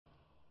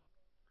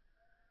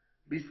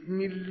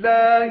بسم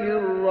الله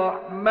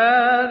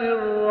الرحمن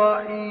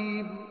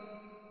الرحيم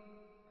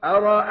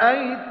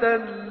أرأيت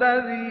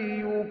الذي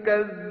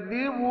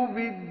يكذب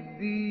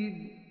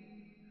بالدين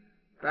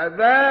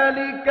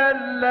فذلك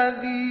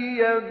الذي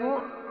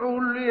يدع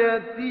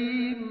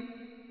اليتيم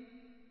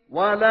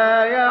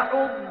ولا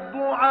يحض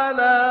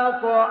على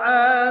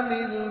طعام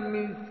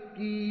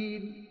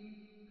المسكين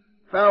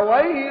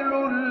فويل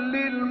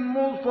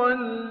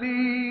للمصلين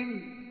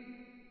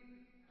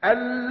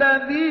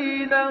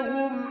الذين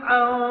هم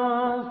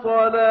عن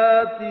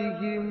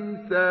صلاتهم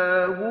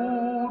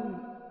ساهون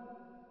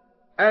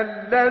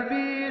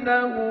الذين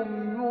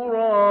هم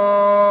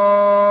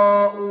يراءون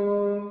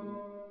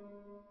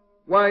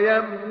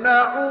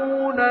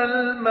ويمنعون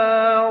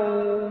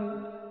الماعون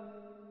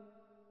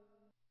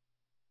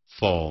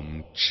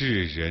奉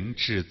至仁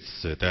至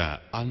此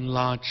的安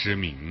拉之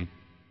名，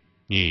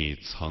你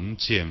曾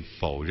见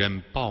否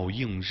认报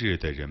应日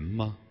的人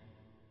吗？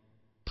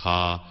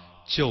他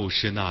就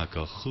是那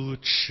个呵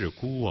斥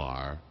孤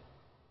儿，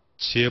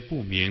且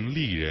不勉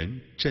励人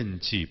赈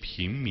济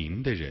贫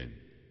民的人。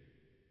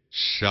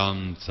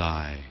伤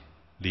哉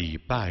礼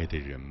拜的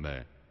人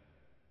们，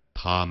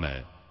他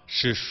们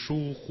是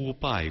疏忽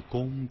拜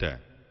功的，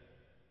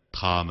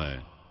他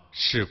们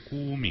是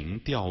沽名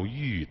钓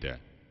誉的，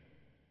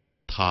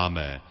他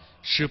们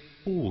是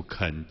不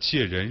肯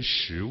借人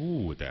食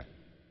物的。